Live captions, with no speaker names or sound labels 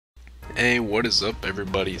Hey, what is up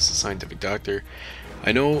everybody? It's the Scientific Doctor.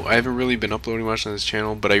 I know I haven't really been uploading much on this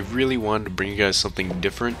channel, but I really wanted to bring you guys something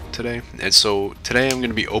different today. And so today I'm going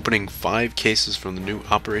to be opening 5 cases from the new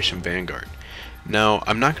Operation Vanguard. Now,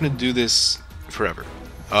 I'm not going to do this forever.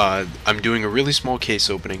 I'm doing a really small case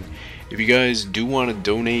opening. If you guys do want to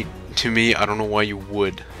donate to me, I don't know why you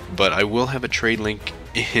would, but I will have a trade link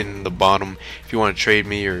in the bottom if you want to trade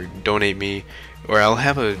me or donate me, or I'll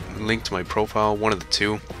have a link to my profile, one of the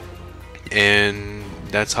two, and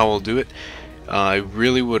that's how I'll do it. I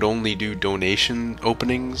really would only do donation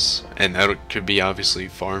openings, and that could be obviously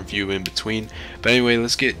far and few in between. But anyway,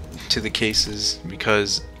 let's get to the cases,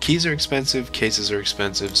 because keys are expensive, cases are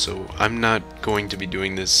expensive, so I'm not going to be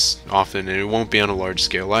doing this often, and it won't be on a large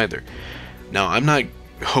scale either. Now, I'm not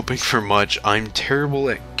hoping for much. I'm terrible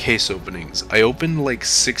at case openings. I opened like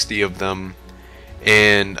 60 of them,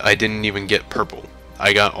 and I didn't even get purple.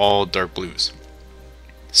 I got all dark blues.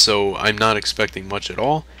 So I'm not expecting much at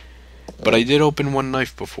all. But I did open one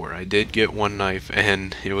knife before. I did get one knife,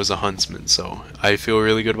 and it was a Huntsman, so I feel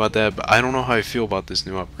really good about that, but I don't know how I feel about this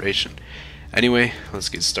new operation. Anyway, let's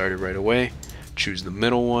get started right away. Choose the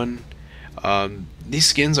middle one. These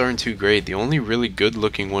skins aren't too great. The only really good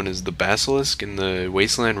looking one is the Basilisk and the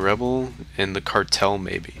Wasteland Rebel and the Cartel,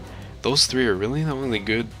 maybe. Those three are really the only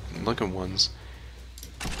good looking ones.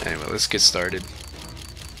 Anyway, let's get started.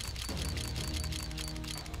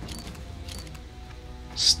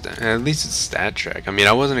 At least it's stat track. I mean,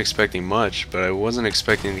 I wasn't expecting much, but I wasn't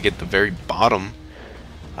expecting to get the very bottom.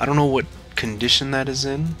 I don't know what condition that is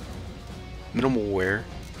in. Minimal wear.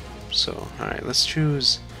 So, alright, let's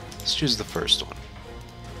choose the first one.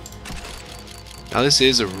 Now this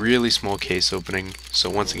is a really small case opening, so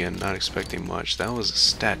once again, not expecting much. That was a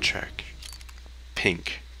stat track.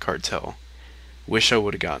 Pink Cartel. Wish I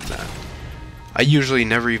would have gotten that. I usually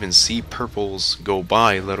never even see purples go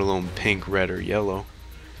by, let alone pink, red, or yellow.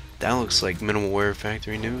 That looks like minimal wear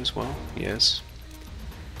factory new as well. Yes.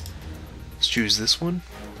 Let's choose this one.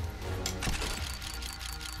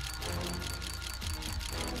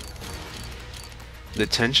 The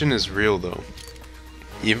tension is real though.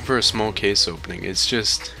 Even for a small case opening, it's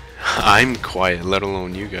just I'm quiet, let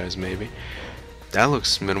alone you guys maybe. That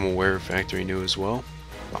looks minimal wear factory new as well.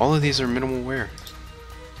 All of these are minimal wear.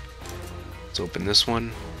 Let's open this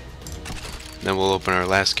one. Then we'll open our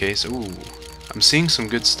last case. Ooh. I'm seeing some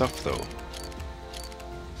good stuff though.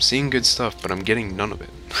 I'm seeing good stuff, but I'm getting none of it.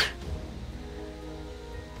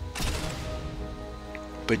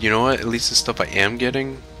 But you know what? At least the stuff I am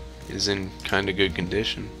getting is in kind of good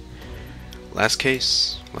condition. Last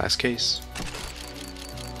case. Last case.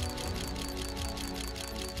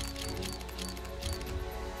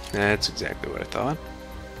 That's exactly what I thought.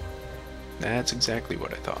 That's exactly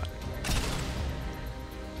what I thought.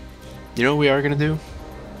 You know what we are going to do?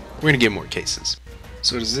 We're going to get more cases.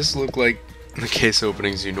 So does this look like the case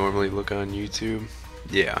openings you normally look on YouTube?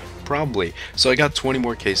 Yeah, probably. So I got 20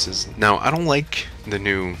 more cases. Now, I don't like the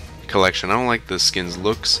new collection. I don't like the skin's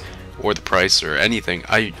looks or the price or anything.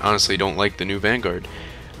 I honestly don't like the new Vanguard,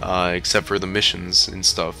 except for the missions and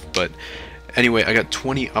stuff. But anyway, I got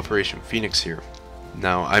 20 Operation Phoenix here.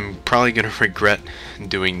 Now, I'm probably going to regret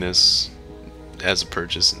doing this as a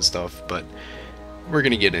purchase and stuff, but we're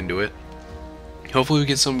going to get into it. Hopefully we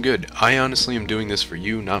get something good. I honestly am doing this for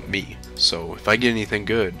you, not me. So if I get anything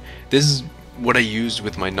good, this is what I used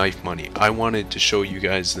with my knife money. I wanted to show you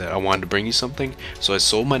guys that I wanted to bring you something, so I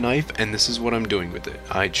sold my knife, and this is what I'm doing with it.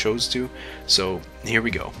 I chose to, so here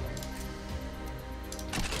we go.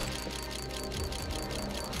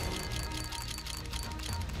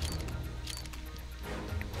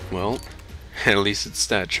 Well, at least it's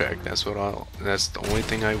stat track. That's the only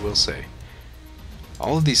thing I will say.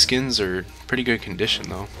 All of these skins are pretty good condition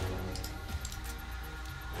though.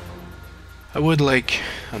 I would like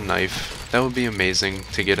a knife. That would be amazing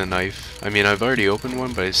to get a knife. I mean, I've already opened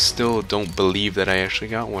one, but I still don't believe that I actually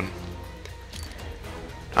got one.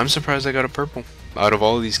 I'm surprised I got a purple. Out of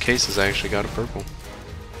all of these cases, I actually got a purple.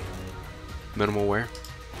 Minimal wear.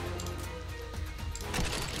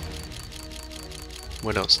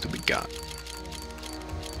 What else do we got?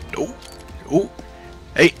 Oh, oh,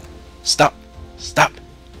 hey, stop. Stop!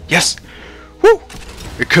 Yes! Woo!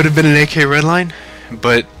 It could have been an AK Redline,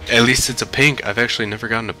 but at least it's a pink. I've actually never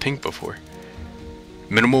gotten a pink before.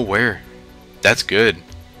 Minimal wear. That's good.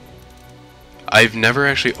 I've never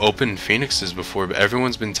actually opened Phoenixes before, but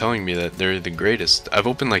everyone's been telling me that they're the greatest. I've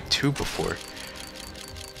opened like 2 before.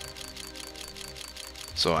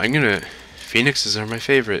 So I'm gonna... Phoenixes are my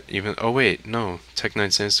favorite. Even... Oh wait, no. Tech 9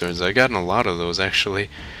 Sandstorms. I've gotten a lot of those actually.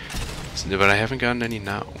 But I haven't gotten any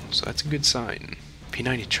now, so that's a good sign.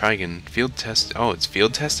 P90 Trigon. Field test. Oh, it's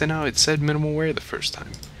field tested now? It said minimal wear the first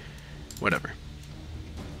time. Whatever.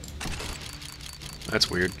 That's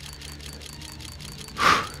weird.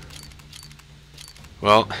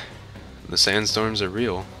 Well, the sandstorms are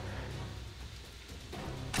real.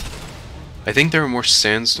 I think there are more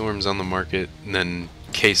sandstorms on the market than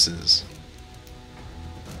cases.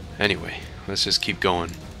 Anyway, let's just keep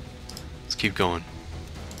going. Let's keep going.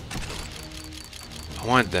 I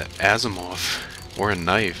want that Asimov or a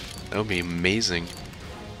knife. That would be amazing.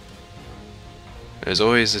 There's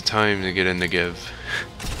always a time to get a Negev.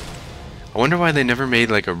 I wonder why they never made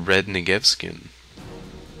like a red Negev skin.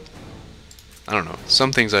 I don't know.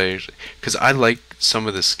 Some things I actually, because I like some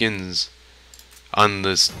of the skins on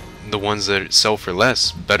the ones that sell for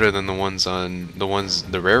less better than the ones on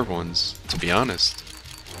the rare ones, to be honest.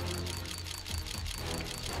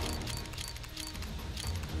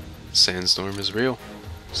 Sandstorm is real.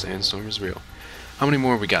 Sandstorm is real. How many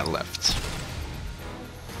more we got left?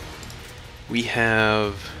 We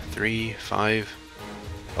have 3, 5,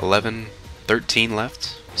 11, 13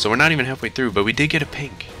 left. So we're not even halfway through, but we did get a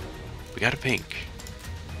pink. We got a pink.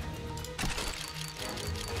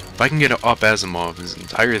 If I can get an Op Asimov, this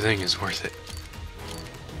entire thing is worth it.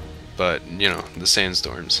 But, you know, the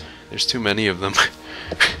sandstorms. There's too many of them.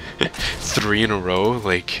 3 in a row,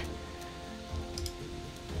 like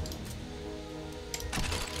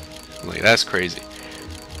that's crazy.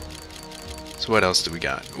 So what else do we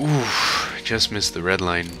got? Ooh, just missed the red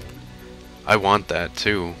line. I want that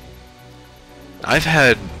too. I've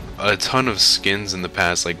had a ton of skins in the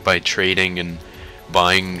past, like by trading and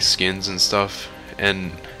buying skins and stuff,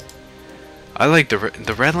 and I like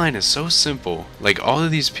the red line is so simple. Like all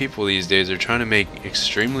of these people these days are trying to make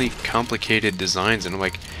extremely complicated designs, and I'm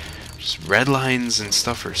like, just red lines and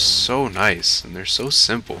stuff are so nice and they're so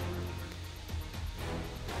simple.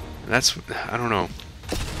 That's, I don't know.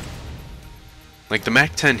 Like the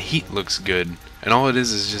Mac 10 Heat looks good, and all it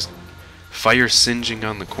is just fire singeing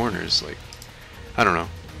on the corners. Like, I don't know.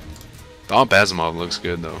 The Op Asimov looks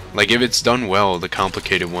good though. Like if it's done well, the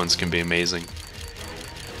complicated ones can be amazing.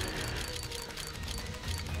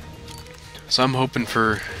 So I'm hoping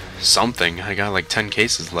for something. I got like 10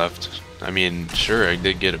 cases left. I mean, sure, I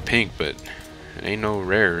did get a pink, but it ain't no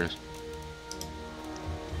rare.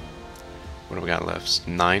 What do we got left?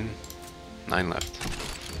 9? 9 left.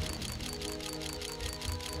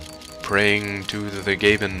 Praying to the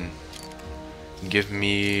Gaben, give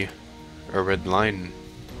me a red line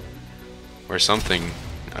or something.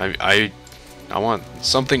 I want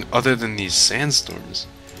something other than these sandstorms.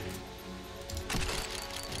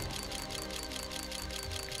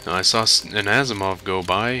 Now I saw an Asimov go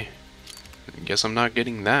by. I guess I'm not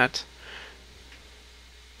getting that.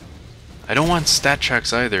 I don't want stat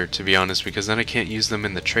tracks either, to be honest, because then I can't use them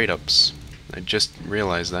in the trade-ups. I just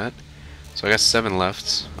realized that. So I got 7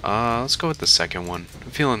 left. Let's go with the second one.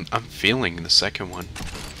 I'm feeling the second one.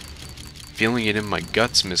 Feeling it in my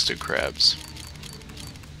guts, Mr. Krabs.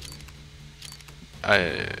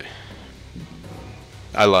 I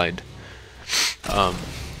lied.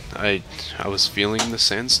 I was feeling the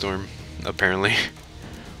sandstorm, apparently.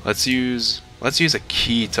 Let's use a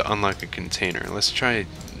key to unlock a container. Let's try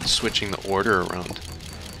switching the order around.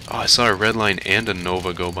 Oh, I saw a red line and a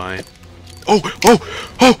Nova go by. Oh!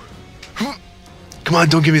 Come on,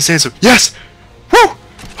 don't give me a sandstorm. Yes! Woo!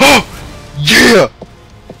 Oh! Yeah!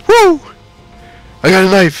 Woo! I got a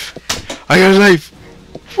knife! I got a knife!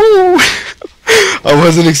 Woo! I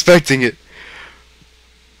wasn't expecting it.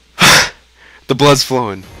 The blood's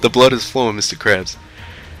flowing. The blood is flowing, Mr. Krabs.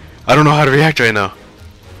 I don't know how to react right now.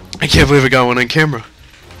 I can't believe I got one on camera.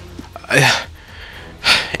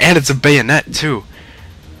 And it's a bayonet, too.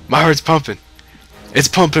 My heart's pumping. It's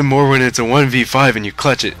pumping more when it's a 1v5 and you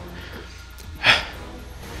clutch it.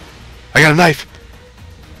 I got a knife.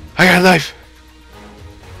 I got a knife.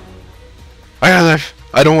 I got a knife.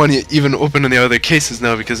 I don't want to even open the other cases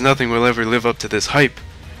now because nothing will ever live up to this hype.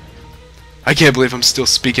 I can't believe I'm still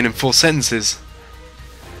speaking in full sentences.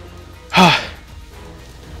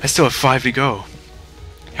 I still have 5 to go.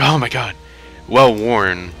 Oh my god. Well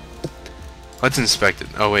worn. Let's inspect it.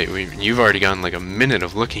 Oh wait, you've already gotten like a minute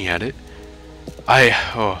of looking at it.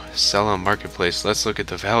 Sell on marketplace. Let's look at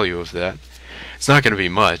the value of that. It's not going to be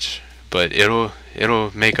much, but it'll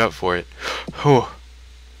make up for it.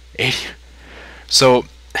 80. So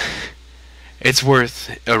it's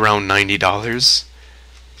worth around $90.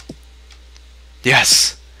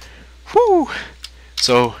 Yes. Whoo.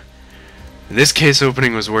 So this case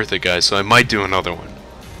opening was worth it, guys. So I might do another one.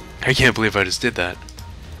 I can't believe I just did that.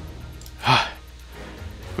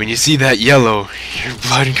 When you see that yellow, your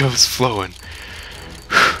blood goes flowing.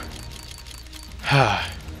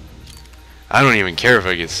 I don't even care if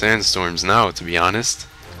I get sandstorms now, to be honest.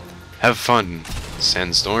 Have fun,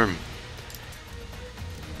 sandstorm.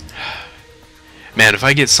 Man, if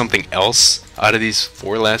I get something else out of these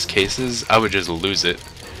 4 last cases, I would just lose it.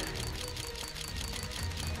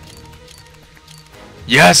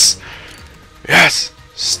 Yes! Yes!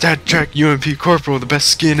 Stat check UMP Corporal, the best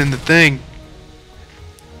skin in the thing!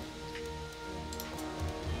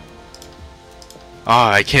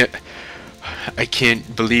 Ah, I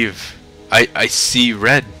can't believe I see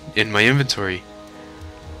red in my inventory.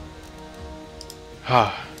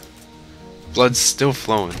 Ah, blood's still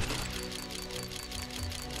flowing.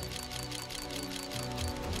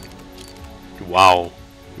 Wow,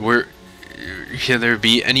 can there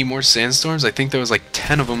be any more sandstorms? I think there was like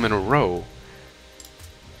 10 of them in a row.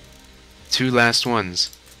 2 last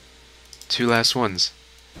ones. 2 last ones.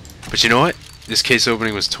 But you know what? This case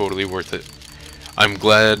opening was totally worth it. I'm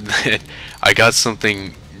glad that I got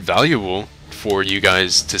something valuable for you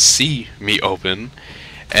guys to see me open,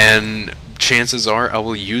 and chances are I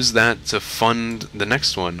will use that to fund the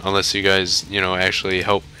next one, unless you guys, you know, actually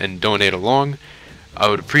help and donate along. I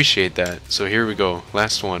would appreciate that. So here we go.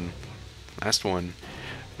 Last one. Last one.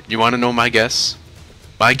 You want to know my guess?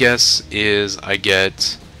 My guess is I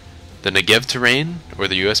get the Negev Terrain or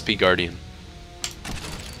the USP Guardian.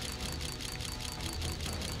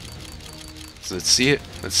 So let's see it.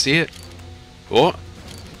 Let's see it. Oh,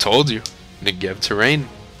 told you. Negev Terrain.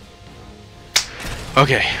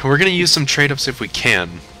 Okay, we're going to use some trade-ups if we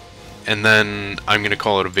can, and then I'm going to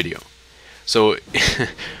call it a video. So,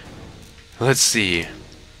 let's see.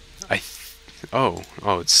 Oh,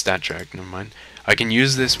 it's stat track. Never mind. I can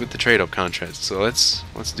use this with the trade-up contract. So let's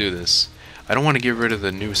do this. I don't want to get rid of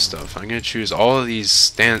the new stuff. I'm going to choose all of these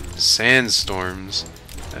sandstorms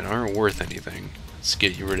that aren't worth anything. Let's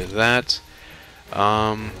get rid of that.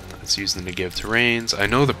 Let's use the Negev Terrains. I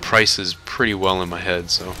know the prices pretty well in my head,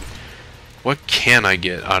 so what can I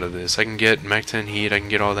get out of this? I can get Mac 10 heat, I can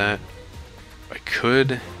get all that. I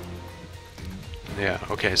could. Yeah,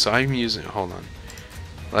 okay, so I'm using, hold on.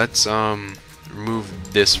 Let's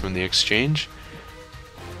remove this from the exchange.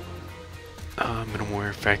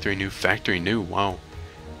 Minimum factory new, wow.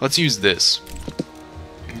 Let's use this.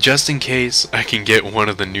 Just in case I can get one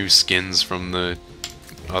of the new skins from the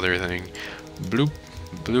other thing. Bloop,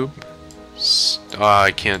 bloop.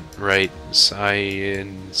 I can't write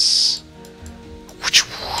science.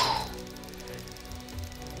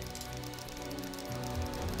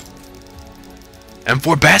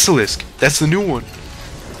 M4 Basilisk! That's the new one!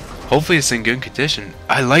 Hopefully it's in good condition.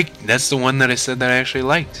 That's the one that I said that I actually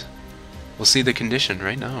liked. We'll see the condition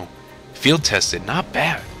right now. Field tested, not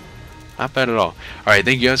bad. Not bad at all. Alright,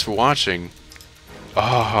 thank you guys for watching.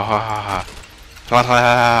 I'm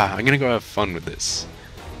gonna go have fun with this.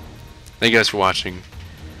 Thank you guys for watching.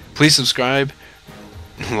 Please subscribe,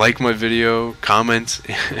 like my video, comment.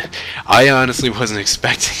 I honestly wasn't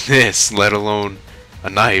expecting this, let alone a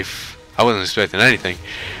knife. I wasn't expecting anything.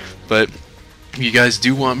 But if you guys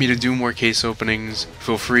do want me to do more case openings,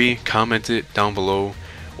 feel free, comment it down below,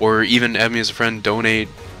 or even add me as a friend, donate,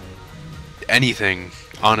 anything,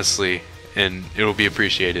 honestly, and it'll be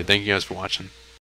appreciated. Thank you guys for watching.